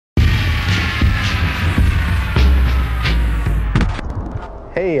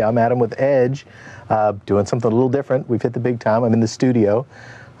Hey, I'm Adam with Edge, doing something a little different. We've hit the big time. I'm in the studio.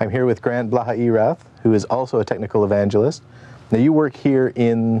 I'm here with Grant Blaha-Erath, who is also a technical evangelist. Now, you work here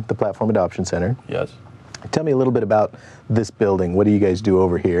in the Platform Adoption Center. Yes. Tell me a little bit about this building. What do you guys do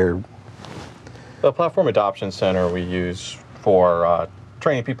over here? The Platform Adoption Center we use for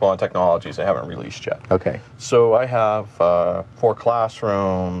training people on technologies they haven't released yet. Okay. So I have 4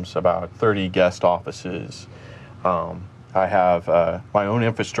 classrooms, about 30 guest offices. I have my own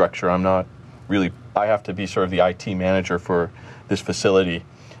infrastructure. I have to be sort of the IT manager for this facility.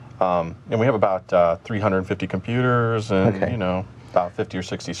 And we have about 350 computers and, about 50 or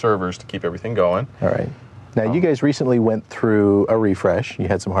 60 servers to keep everything going. All right. Now, you guys recently went through a refresh. You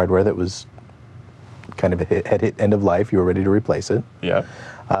had some hardware that was kind of had hit end of life. You were ready to replace it. Yeah.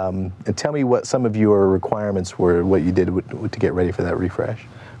 And tell me what some of your requirements were, what you did to get ready for that refresh.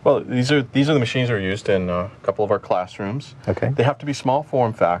 Well, these are the machines that are used in a couple of our classrooms. Okay. They have to be small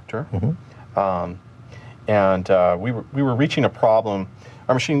form factor. Mm-hmm. We were reaching a problem.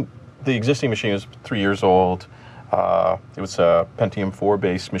 Our machine, the existing machine, is 3 years old. It was a Pentium 4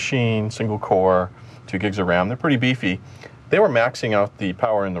 based machine, single core, 2 gigs of RAM. They're pretty beefy. They were maxing out the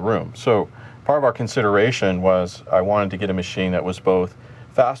power in the room. So part of our consideration was I wanted to get a machine that was both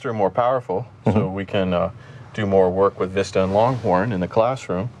faster and more powerful, so we can do more work with Vista and Longhorn in the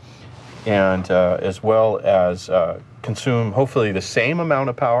classroom, and as well as consume hopefully the same amount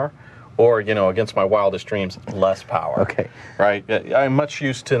of power, or against my wildest dreams, less power. Okay. Right. I'm much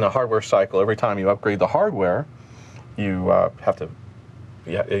used to in the hardware cycle. Every time you upgrade the hardware, you have to.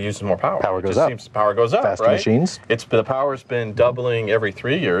 Yeah, it uses more power. Power goes up. Power goes up. Faster right? machines. The power's been doubling every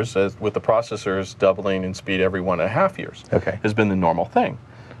 3 years, with the processors doubling in speed every 1.5 years. Okay. Has been the normal thing.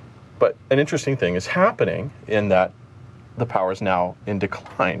 But an interesting thing is happening in that the power is now in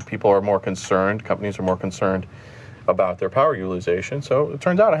decline. People are more concerned, companies are more concerned about their power utilization. So it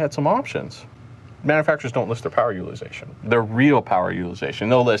turns out I had some options. Manufacturers don't list their power utilization, their real power utilization.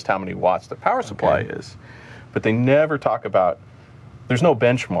 They'll list how many watts the power supply is, but they never talk about, there's no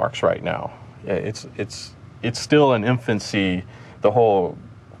benchmarks right now. It's still in infancy. The whole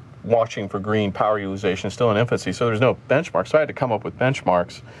watching for green power utilization is still in infancy, so there's no benchmarks. So I had to come up with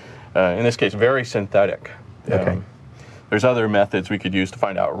benchmarks. In this case, very synthetic. Okay. There's other methods we could use to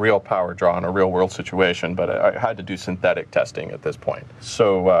find out real power draw in a real world situation, but I had to do synthetic testing at this point.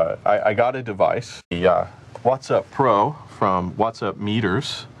 So I got a device, the WhatsUp Pro from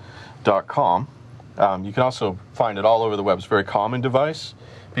whatsupmeters.com. You can also find it all over the web. It's a very common device.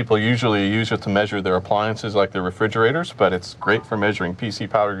 People usually use it to measure their appliances like their refrigerators, but it's great for measuring PC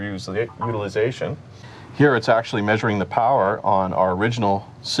power utilization. Here it's actually measuring the power on our original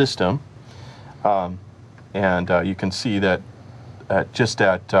system, and you can see that just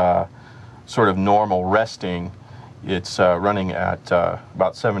at sort of normal resting, it's running at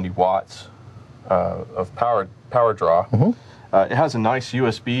about 70 watts of power draw. It has a nice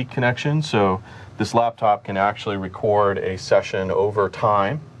USB connection, so this laptop can actually record a session over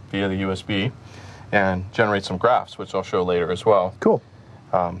time via the USB and generate some graphs, which I'll show later as well. Cool.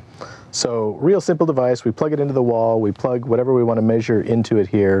 So real simple device. We plug it into the wall. We plug whatever we want to measure into it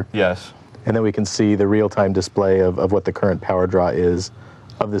here. Yes. And then we can see the real-time display of what the current power draw is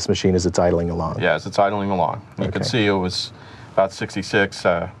of this machine as it's idling along. Yeah, as it's idling along. You can see it was about 66.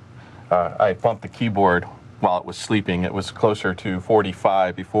 I bumped the keyboard while it was sleeping. It was closer to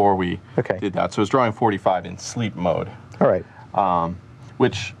 45 before we did that. So it was drawing 45 in sleep mode. All right.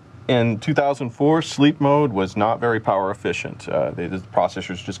 Which in 2004, sleep mode was not very power efficient. The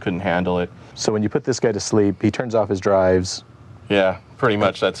processors just couldn't handle it. So when you put this guy to sleep, he turns off his drives. Yeah, pretty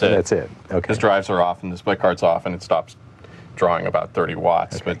much that's it. That's it. Okay. His drives are off and the display card's off, and it stops drawing about 30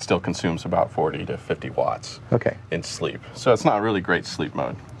 watts, but it still consumes about 40 to 50 watts in sleep. So it's not really great sleep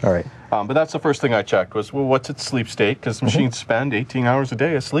mode. All right. But that's the first thing I checked was, well, what's its sleep state? Because machines spend 18 hours a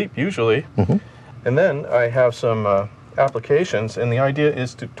day asleep usually. And then I have some applications, and the idea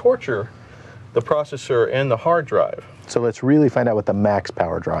is to torture the processor and the hard drive. So let's really find out what the max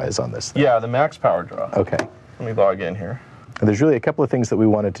power draw is on this thing. Yeah, the max power draw. Okay. Let me log in here. And there's really a couple of things that we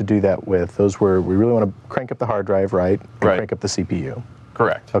wanted to do that with. Those were, we really want to crank up the hard drive, right? And crank up the CPU.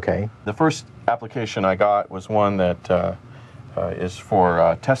 Correct. Okay. The first application I got was one that is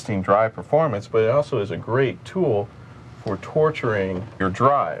for testing drive performance, but it also is a great tool for torturing your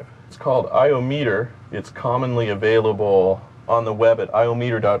drive. It's called IOmeter. It's commonly available on the web at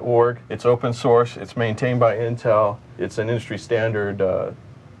iometer.org. It's open source. It's maintained by Intel. It's an industry standard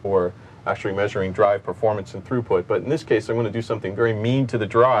for actually measuring drive performance and throughput. But in this case, I'm going to do something very mean to the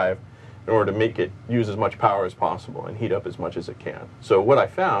drive in order to make it use as much power as possible and heat up as much as it can. So what I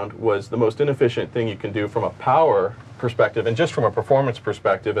found was the most inefficient thing you can do from a power perspective, and just from a performance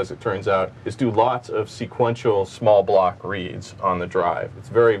perspective, as it turns out, is do lots of sequential small block reads on the drive. It's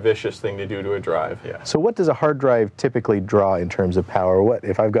a very vicious thing to do to a drive. Yeah. So what does a hard drive typically draw in terms of power? What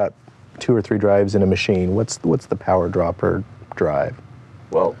if I've got 2 or 3 drives in a machine? What's the power draw per drive?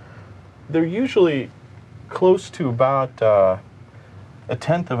 Well, they're usually close to about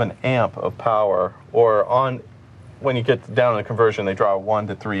 1/10 of an amp of power, or when you get down to the conversion, they draw 1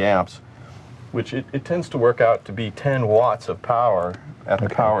 to 3 amps, which it tends to work out to be 10 watts of power at the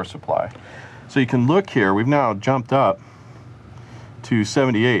power supply. So you can look here. We've now jumped up to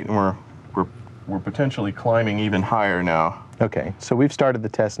 78, and we're potentially climbing even higher now. Okay, so we've started the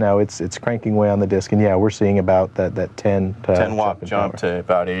test now. It's cranking away on the disk, and yeah, we're seeing about that 10 watt jump to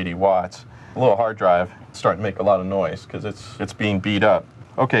about 80 watts. A little hard drive starting to make a lot of noise because it's being beat up.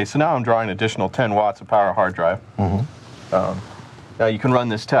 Okay, so now I'm drawing additional 10 watts of power hard drive. Now you can run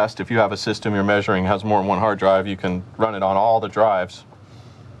this test if you have a system you're measuring has more than one hard drive. You can run it on all the drives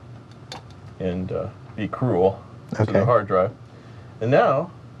and be cruel to the hard drive. And now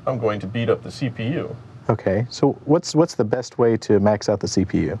I'm going to beat up the CPU. Okay, so what's the best way to max out the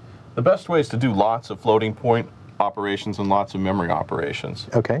CPU? The best way is to do lots of floating point operations and lots of memory operations.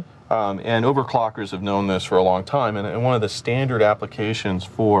 Okay. And overclockers have known this for a long time, and one of the standard applications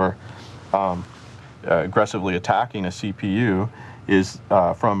for aggressively attacking a CPU is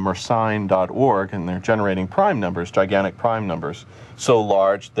from Mersenne.org, and they're generating prime numbers, gigantic prime numbers, so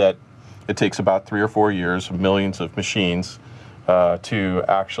large that it takes about 3 or 4 years of millions of machines to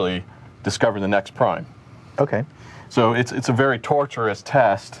actually discover the next prime. Okay. So it's a very torturous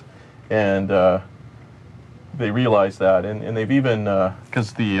test, and they realize that, and they've even,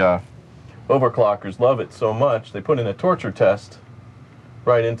 because the overclockers love it so much, they put in a torture test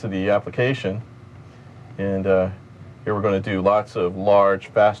right into the application, and here we're going to do lots of large,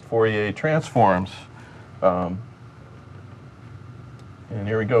 fast Fourier transforms. And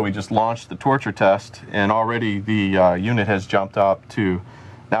here we go, we just launched the torture test, and already the unit has jumped up to,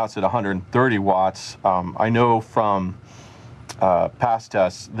 now it's at 130 watts. I know from past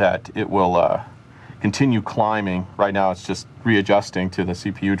tests that it will continue climbing. Right now it's just readjusting to the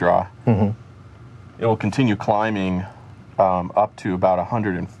CPU draw. It will continue climbing up to about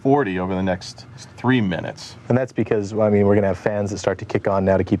 140 over the next 3 minutes. And that's because, well, I mean, we're going to have fans that start to kick on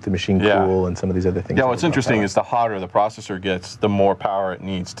now to keep the machine cool and some of these other things. Yeah, what's interesting is the hotter the processor gets, the more power it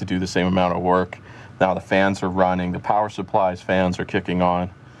needs to do the same amount of work. Now the fans are running, the power supply's fans are kicking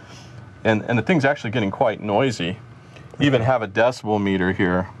on, and the thing's actually getting quite noisy. You even have a decibel meter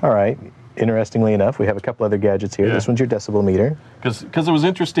here. All right. Interestingly enough, we have a couple other gadgets here. This one's your decibel meter. Because it was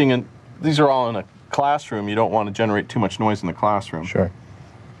interesting, and these are all in a classroom. You don't want to generate too much noise in the classroom. Sure.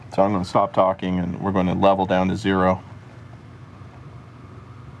 So I'm going to stop talking, and we're going to level down to 0.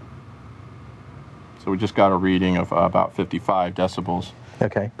 So we just got a reading of about 55 decibels.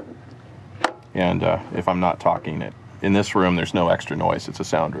 Okay. And if I'm not talking, in this room, there's no extra noise. It's a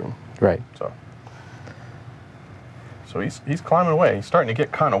sound room. Right. So he's climbing away. He's starting to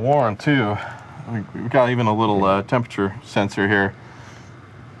get kind of warm too. We've got even a little temperature sensor here.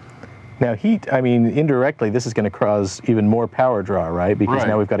 Now heat, I mean, indirectly, this is going to cause even more power draw, right? Because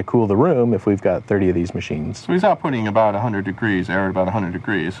now we've got to cool the room if we've got 30 of these machines. So he's outputting about 100 degrees, air at about 100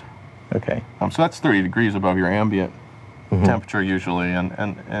 degrees. Okay. So that's 30 degrees above your ambient temperature usually,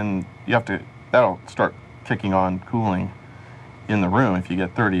 and you have to, that'll start kicking on cooling in the room if you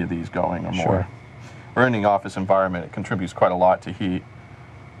get 30 of these going or more. Sure. Or in the office environment, it contributes quite a lot to heat.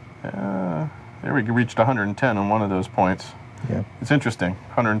 There we reached 110 on one of those points. Yeah. It's interesting,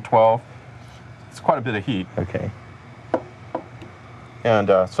 112. It's quite a bit of heat. Okay. And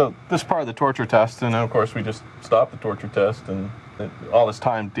so this part of the torture test, and then of course we just stopped the torture test, and all this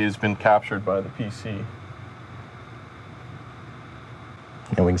time data's been captured by the PC.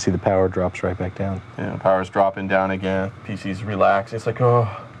 And we can see the power drops right back down. Yeah, power's dropping down again. PC's relaxing. It's like, oh,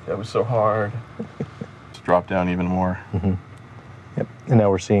 that was so hard. It's dropped down even more. Yep. And now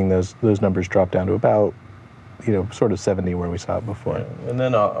we're seeing those numbers drop down to about, you know, sort of 70 where we saw it before. Yeah. And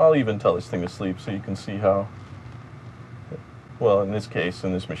then I'll even tell this thing to sleep so you can see how, well, in this case,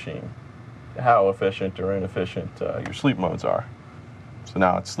 in this machine, how efficient or inefficient your sleep modes are. So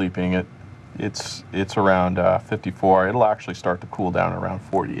now it's sleeping. It's around 54. It'll actually start to cool down around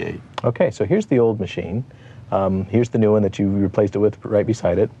 48. Okay, so here's the old machine. Here's the new one that you replaced it with right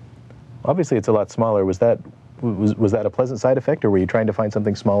beside it. Obviously, it's a lot smaller. Was that a pleasant side effect, or were you trying to find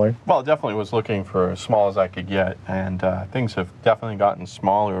something smaller? Well, I definitely was looking for as small as I could get, and things have definitely gotten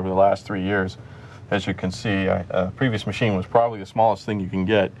smaller over the last 3 years. As you can see, a previous machine was probably the smallest thing you can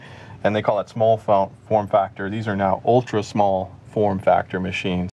get, and they call it small form factor. These are now ultra small form factor machines.